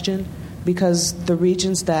transportation question? Because the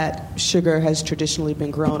regions that sugar has traditionally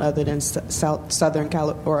been grown, other than Southern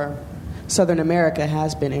America,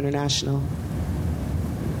 has been international.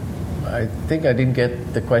 I think I didn't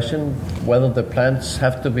get the question, whether the plants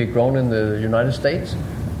have to be grown in the United States?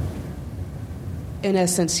 In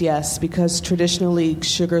essence, yes, because traditionally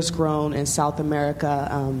sugar's grown in South America,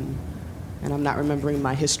 and I'm not remembering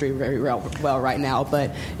my history very well right now,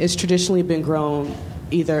 but it's traditionally been grown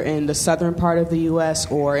either in the southern part of the U.S.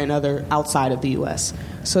 or in other outside of the U.S.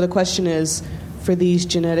 So the question is, for these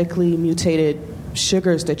genetically mutated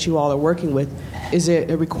sugars that you all are working with, is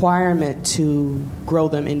it a requirement to grow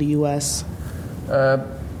them in the U.S.?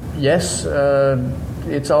 Yes.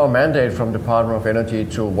 It's our mandate from the Department of Energy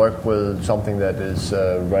to work with something that is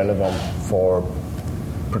relevant for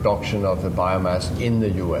production of the biomass in the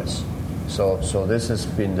U.S. So this has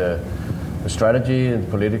been the strategy and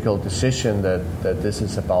political decision that this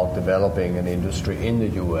is about developing an industry in the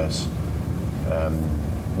U.S.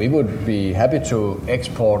 We would be happy to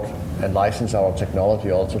export and license our technology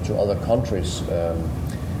also to other countries,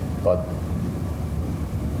 but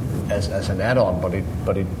as an add-on.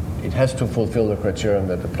 But it has to fulfill the criterion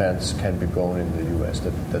that the plants can be grown in the U.S.,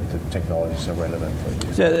 that the technologies are relevant for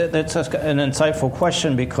it. So that's an insightful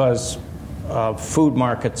question, because food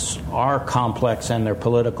markets are complex and they're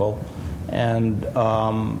political. And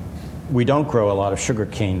we don't grow a lot of sugar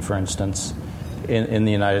cane, for instance, in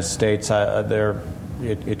the United States.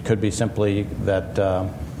 It could be simply that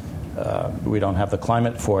we don't have the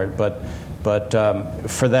climate for it. But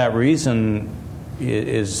for that reason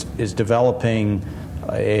is developing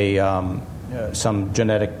some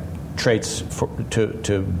genetic traits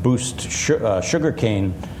to boost sugar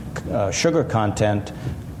cane sugar content,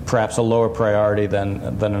 perhaps a lower priority than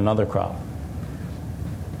another crop.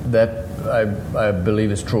 That I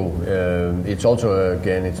believe is true. It's also,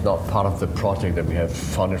 again, it's not part of the project that we have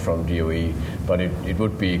funded from DOE, but it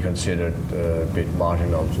would be considered a bit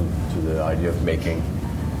marginal to the idea of making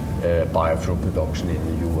biofuel production in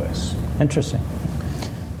the U.S. Interesting.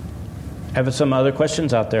 Have some other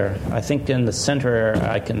questions out there? I think in the center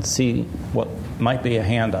I can see what might be a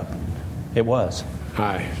hand up. It was.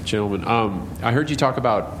 Hi, gentlemen. I heard you talk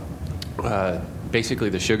about basically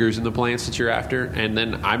the sugars in the plants that you're after, and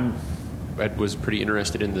then I was pretty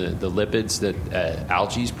interested in the lipids that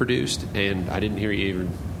algae is produced, and I didn't hear you even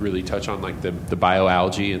really touch on like the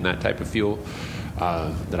bioalgae and that type of fuel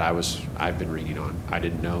that I've been reading on. I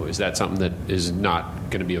didn't know. Is that something that is not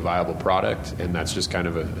going to be a viable product, and that's just kind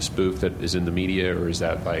of a spoof that is in the media, or is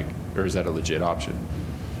that a legit option?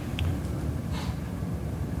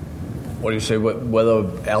 What do you say?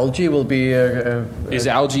 Whether algae will be? Is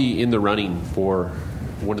algae in the running for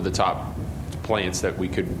one of the top plants that we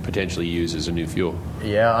could potentially use as a new fuel?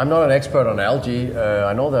 Yeah, I'm not an expert on algae.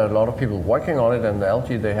 I know there are a lot of people working on it, and the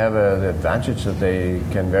algae, they have the advantage that they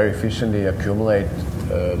can very efficiently accumulate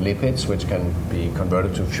lipids, which can be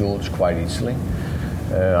converted to fuels quite easily.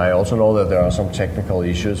 I also know that there are some technical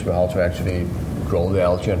issues with how to actually grow the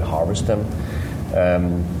algae and harvest them.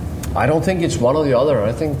 I don't think it's one or the other.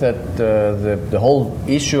 I think that the whole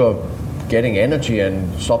issue of getting energy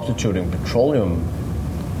and substituting petroleum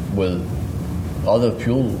with other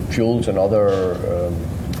fuels and other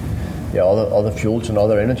fuels and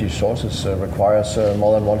other energy sources requires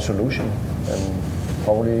more than one solution, and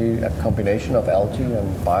probably a combination of algae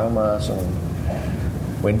and biomass and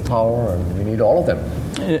wind power, and we need all of them.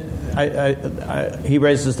 He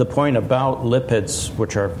raises the point about lipids,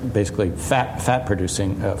 which are basically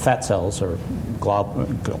fat-producing fat cells or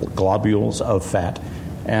globules of fat,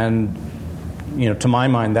 and to my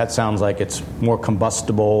mind, that sounds like it's more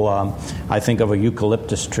combustible. I think of a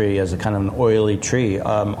eucalyptus tree as a kind of an oily tree.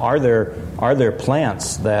 Are there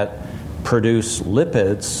plants that produce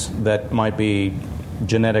lipids that might be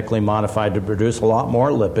genetically modified to produce a lot more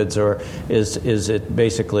lipids, or is it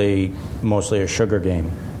basically mostly a sugar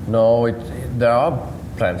game? No, there are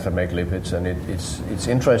plants that make lipids, and it's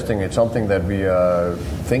interesting. It's something that we are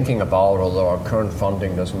thinking about, although our current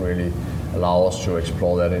funding doesn't really allow us to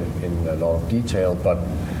explore that in a lot of detail. But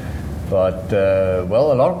a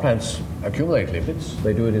lot of plants accumulate lipids.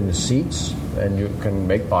 They do it in the seeds, and you can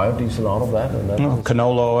make biodiesel out of that. And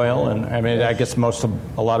canola oil, and I mean, I guess a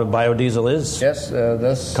lot of biodiesel is. Yes,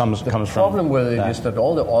 comes from. The problem with it is that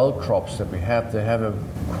all the oil crops that we have, they have a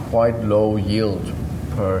quite low yield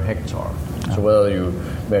per hectare. So whether you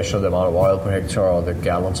measure the amount of oil per hectare or the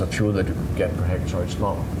gallons of fuel that you get per hectare, it's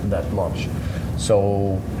not that much.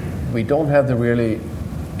 So we don't have the really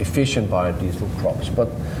efficient biodiesel crops, but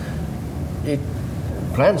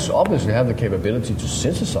plants obviously have the capability to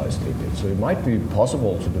synthesize lipids. So it might be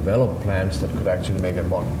possible to develop plants that could actually make a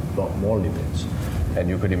lot more lipids. And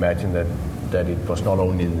you could imagine that it was not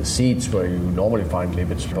only in the seeds where you normally find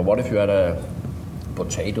lipids, but what if you had a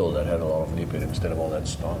potato that had a lot of lipid instead of all that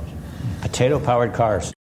starch? Potato-powered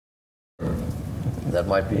cars. That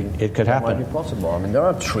might be. It could happen. That might be possible. I mean, there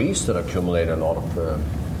are trees that accumulate a lot of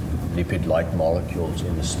lipid-like molecules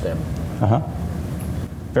in the stem.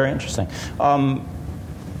 Very interesting.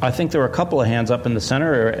 I think there were a couple of hands up in the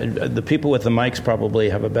center. The people with the mics probably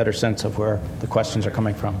have a better sense of where the questions are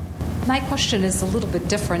coming from. My question is a little bit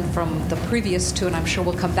different from the previous two, and I'm sure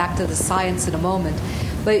we'll come back to the science in a moment.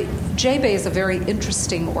 But JBay is a very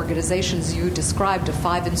interesting organization, as you described, of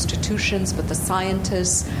 5 institutions, but the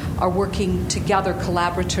scientists are working together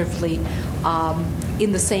collaboratively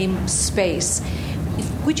in the same space.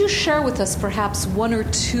 Would you share with us perhaps 1 or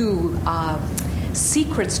 2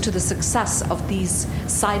 secrets to the success of these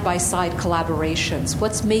side-by-side collaborations?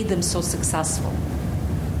 What's made them so successful?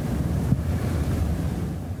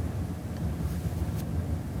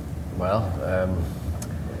 Well,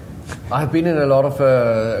 I've been in a lot of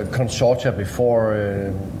consortia before,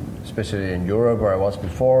 especially in Europe where I was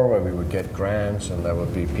before, where we would get grants and there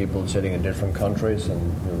would be people sitting in different countries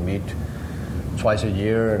and we would meet twice a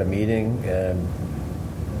year at a meeting.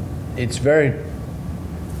 It's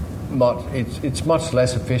much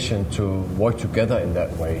less efficient to work together in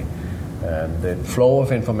that way. The flow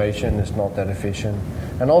of information is not that efficient.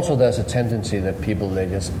 And also there's a tendency that people, they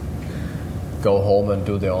just go home and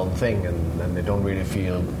do their own thing, and they don't really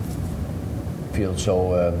feel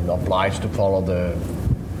so obliged to follow the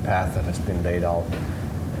path that has been laid out.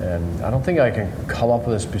 And I don't think I can come up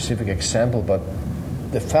with a specific example, but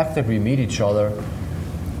the fact that we meet each other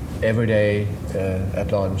every day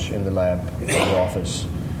at lunch, in the lab, in the office,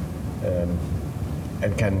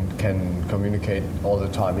 and can communicate all the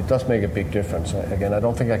time, it does make a big difference. Again, I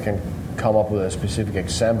don't think I can come up with a specific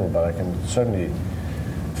example, but I can certainly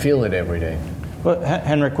feel it every day. Well,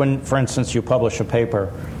 Henrik, when, for instance, you publish a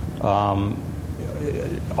paper,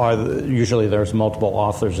 usually there's multiple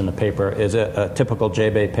authors in the paper. Is it a typical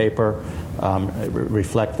JBay paper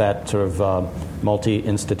reflect that sort of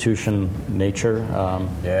multi-institution nature?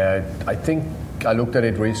 Yeah, I think I looked at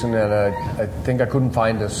it recently, and I think I couldn't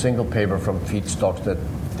find a single paper from feedstocks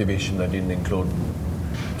division that didn't include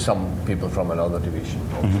some people from another division.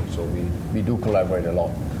 Mm-hmm. So we do collaborate a lot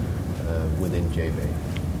within JBay.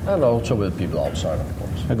 And also with people outside, of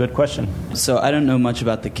course. A good question. So I don't know much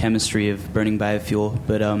about the chemistry of burning biofuel,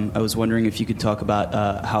 but I was wondering if you could talk about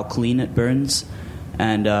how clean it burns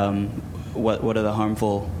and what are the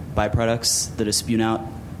harmful byproducts that are spewed out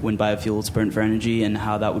when biofuel is burnt for energy, and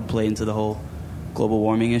how that would play into the whole global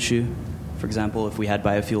warming issue. For example, if we had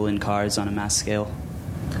biofuel in cars on a mass scale.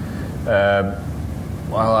 Well,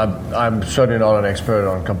 I'm certainly not an expert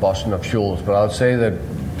on combustion of fuels, but I would say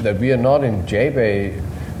that we are not in JBay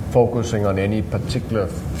focusing on any particular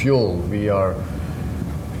fuel. We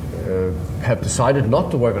have decided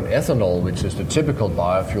not to work on ethanol, which is the typical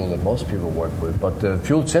biofuel that most people work with, but the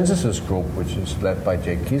fuel synthesis group, which is led by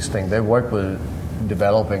Jake Kiesling, they work with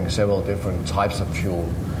developing several different types of fuel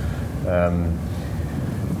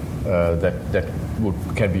that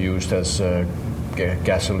can be used as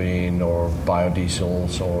gasoline or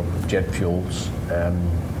biodiesels or jet fuels.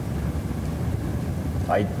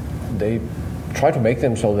 They try to make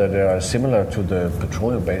them so that they are similar to the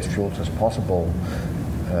petroleum-based fuels as possible.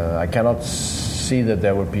 I cannot see that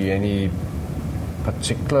there would be any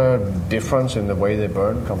particular difference in the way they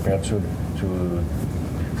burn compared to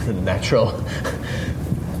natural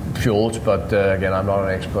fuels, but again, I'm not an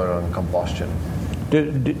expert on combustion.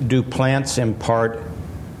 Do plants impart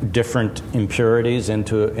different impurities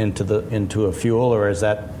into a fuel, or is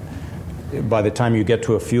that by the time you get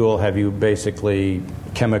to a fuel, have you basically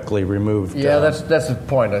chemically removed? Yeah, that's the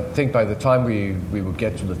point. I think by the time we would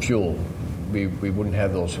get to the fuel, we wouldn't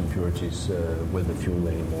have those impurities with the fuel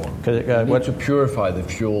anymore. We need to purify the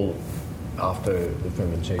fuel after the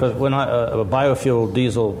fermentation. Because when a biofuel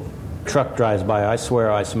diesel truck drives by, I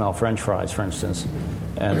swear I smell French fries, for instance.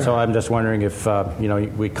 And so I'm just wondering if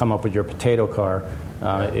we come up with your potato car,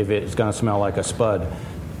 if it's going to smell like a spud.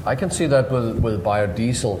 I can see that with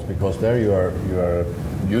biodiesels, because there you are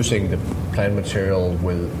using the plant material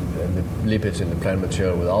with the lipids in the plant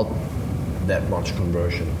material without that much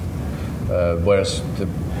conversion. Whereas the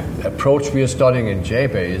approach we are studying in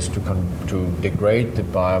J-Bay is to degrade the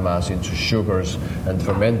biomass into sugars and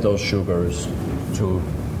ferment those sugars to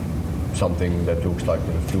something that looks like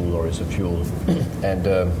a fuel or is a fuel. And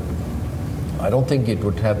I don't think it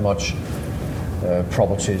would have much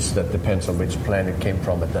properties that depends on which plant it came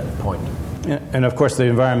from at that point. And of course, the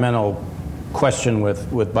environmental question with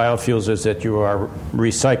biofuels is that you are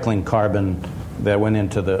recycling carbon that went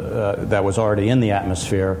into that was already in the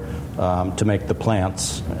atmosphere to make the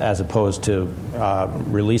plants, as opposed to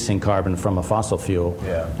releasing carbon from a fossil fuel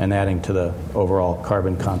and adding to the overall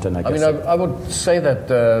carbon content. I guess. I would say that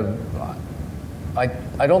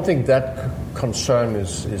I don't think that concern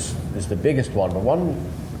is the biggest one, but one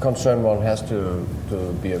concern one has to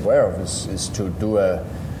be aware of is to do a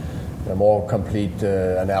more complete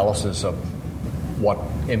analysis of what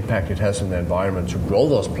impact it has in the environment to grow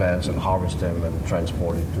those plants and harvest them and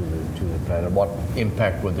transport it to the plant, and what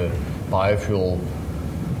impact would the biofuel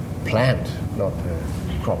plant, not the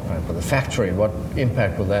crop plant, but the factory, what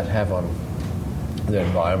impact will that have on the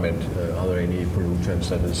environment? Are there any pollutants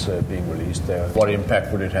that is being released there? What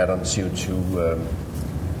impact would it have on CO2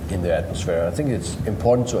 in the atmosphere? I think it's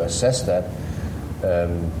important to assess that.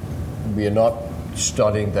 We are not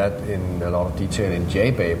studying that in a lot of detail in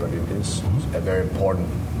J-Bay, but it is a very important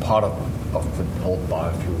part of the whole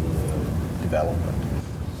biofuel development.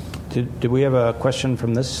 Did we have a question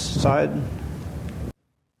from this side?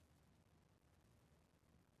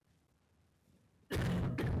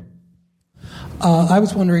 I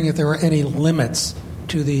was wondering if there were any limits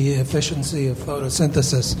to the efficiency of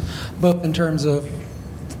photosynthesis, both in terms of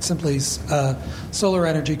simply solar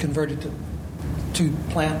energy converted to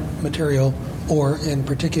plant material, or in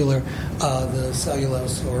particular the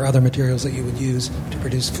cellulose or other materials that you would use to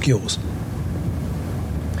produce fuels.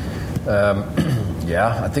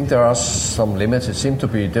 I think there are some limits. It seems to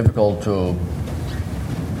be difficult to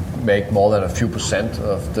make more than a few percent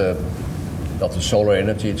of the solar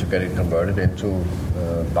energy to get it converted into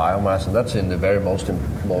biomass, and that's in the very most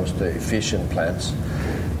efficient plants.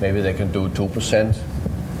 Maybe they can do 2%,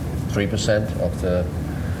 3% of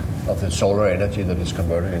the solar energy that is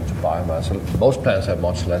converted into biomass. So most plants have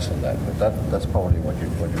much less than that, but that's probably what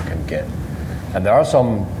you can get. And there are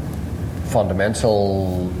some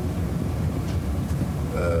fundamental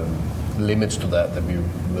limits to that we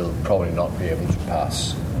will probably not be able to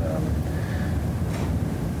pass.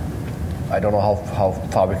 I don't know how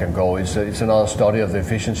far we can go. It's another study of the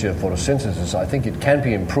efficiency of photosynthesis. I think it can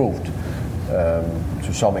be improved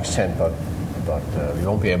to some extent, but we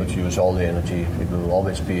won't be able to use all the energy. It will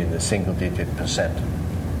always be in the single-digit % that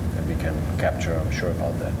we can capture. I'm sure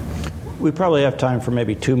about that. We probably have time for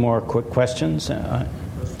maybe two more quick questions.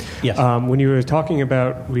 Yes. When you were talking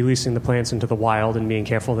about releasing the plants into the wild and being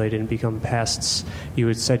careful they didn't become pests, you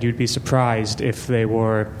had said you'd be surprised if they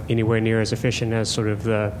were anywhere near as efficient as sort of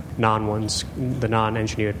the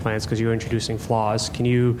non-engineered plants, because you were introducing flaws. Can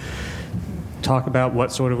you talk about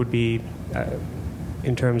what sort of would be,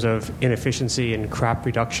 in terms of inefficiency and crop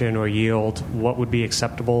reduction or yield, what would be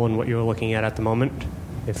acceptable and what you're looking at the moment,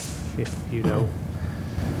 if you know?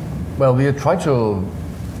 Well,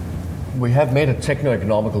 we have made a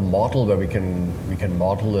techno-economical model where we can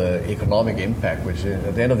model the economic impact, which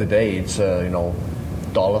at the end of the day, it's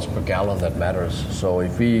dollars per gallon that matters. So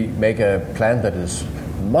if we make a plant that is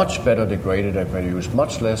much better degraded and can use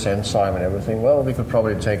much less enzyme and everything, well, we could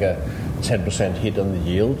probably take a 10% hit on the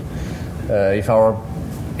yield. If our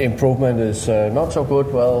improvement is not so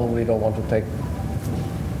good, well, we don't want to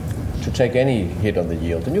take any hit on the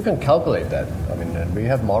yield. And you can calculate that. I mean, we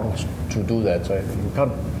have models to do that, so you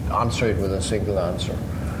can't answer it with a single answer.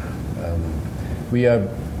 We are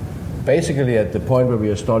basically at the point where we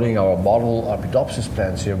are studying our model Arabidopsis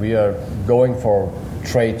plants here. We are going for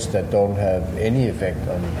traits that don't have any effect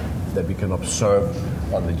that we can observe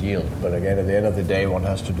on the yield. But again, at the end of the day, one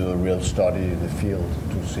has to do a real study in the field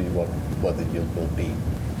to see what the yield will be.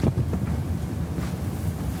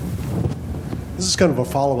 This is kind of a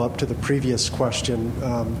follow-up to the previous question.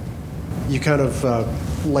 You kind of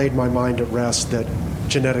laid my mind at rest that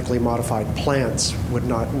genetically modified plants would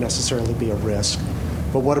not necessarily be a risk.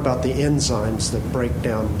 But what about the enzymes that break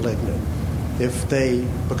down lignin? If they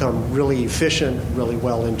become really efficient, really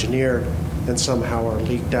well engineered, and somehow are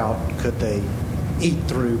leaked out, could they eat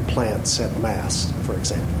through plants en masse, for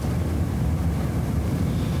example?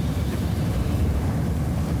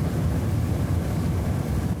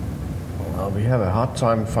 We have a hard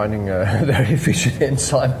time finding a very efficient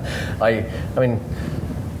enzyme. I mean,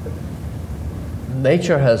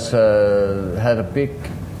 nature has had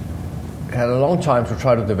a long time to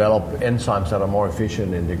try to develop enzymes that are more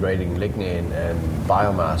efficient in degrading lignin and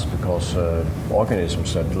biomass, because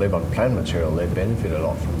organisms that live on plant material, they benefit a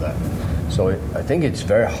lot from that. So I think it's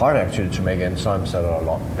very hard actually to make enzymes that are a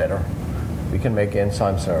lot better. We can make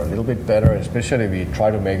enzymes that are a little bit better, especially if we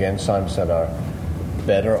try to make enzymes that are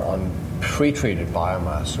better on pre-treated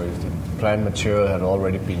biomass. So if the plant material had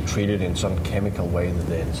already been treated in some chemical way, that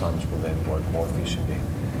the enzymes will then work more efficiently.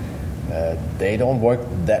 They don't work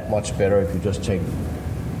that much better if you just take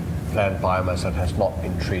plant biomass that has not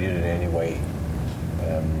been treated in any way.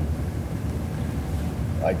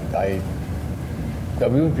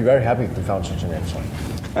 We would be very happy if we found such an enzyme.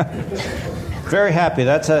 Very happy.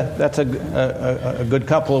 That's a good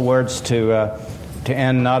couple of words to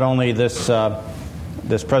end not only this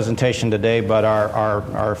presentation today, but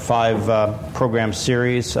our 5 program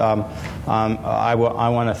series. I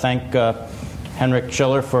want to thank Henrik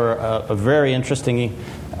Scheller for a very interesting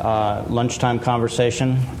lunchtime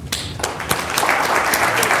conversation.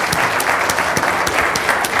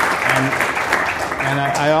 And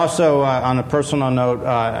I also, on a personal note,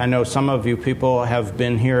 I know some of you people have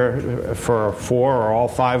been here for 4 or all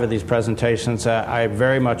 5 of these presentations. I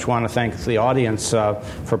very much want to thank the audience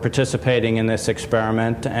for participating in this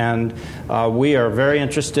experiment. And we are very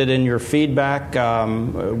interested in your feedback.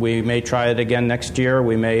 We may try it again next year.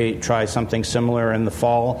 We may try something similar in the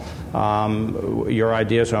fall. Your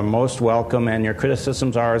ideas are most welcome, and your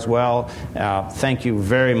criticisms are as well. Thank you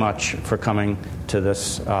very much for coming to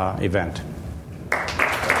this event.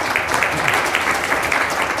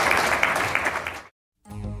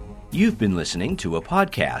 You've been listening to a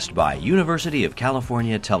podcast by University of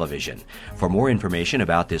California Television. For more information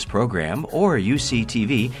about this program or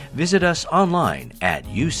UCTV, visit us online at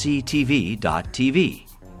uctv.tv.